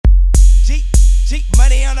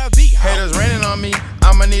Haters raining on me,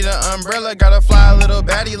 I'ma need an umbrella. Got a fly little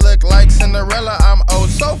baddie, look like Cinderella. I'm oh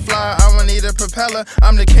so fly, I'ma need a propeller.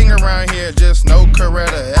 I'm the king around here, just no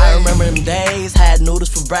Coretta. I remember them days, had noodles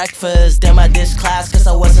for breakfast. Then I ditched class cause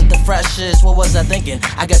I wasn't the freshest. What was I thinking?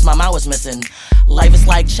 I guess my mind was missing. Life is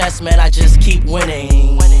like chess, man, I just keep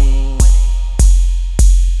winning.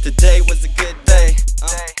 Today was a good day,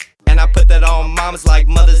 and I put that on mama's like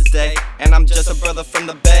Mother's Day. And I'm just a brother from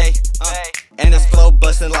the Bay, and this flow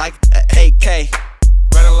bustin' like a AK.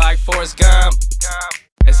 Running like Forrest Gump,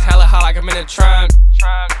 it's hella hot like I'm in a trunk.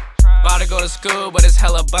 About to go to school, but it's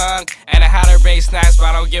hella bunk. And I had her bake snacks, but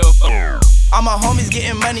I don't give a fuck. All my homies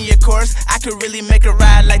getting money, of course. I could really make a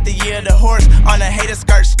ride like the year of the horse. On a hater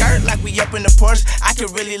skirt, like we up in the Porsche. I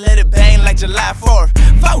could really let it bang like July 4th.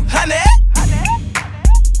 400.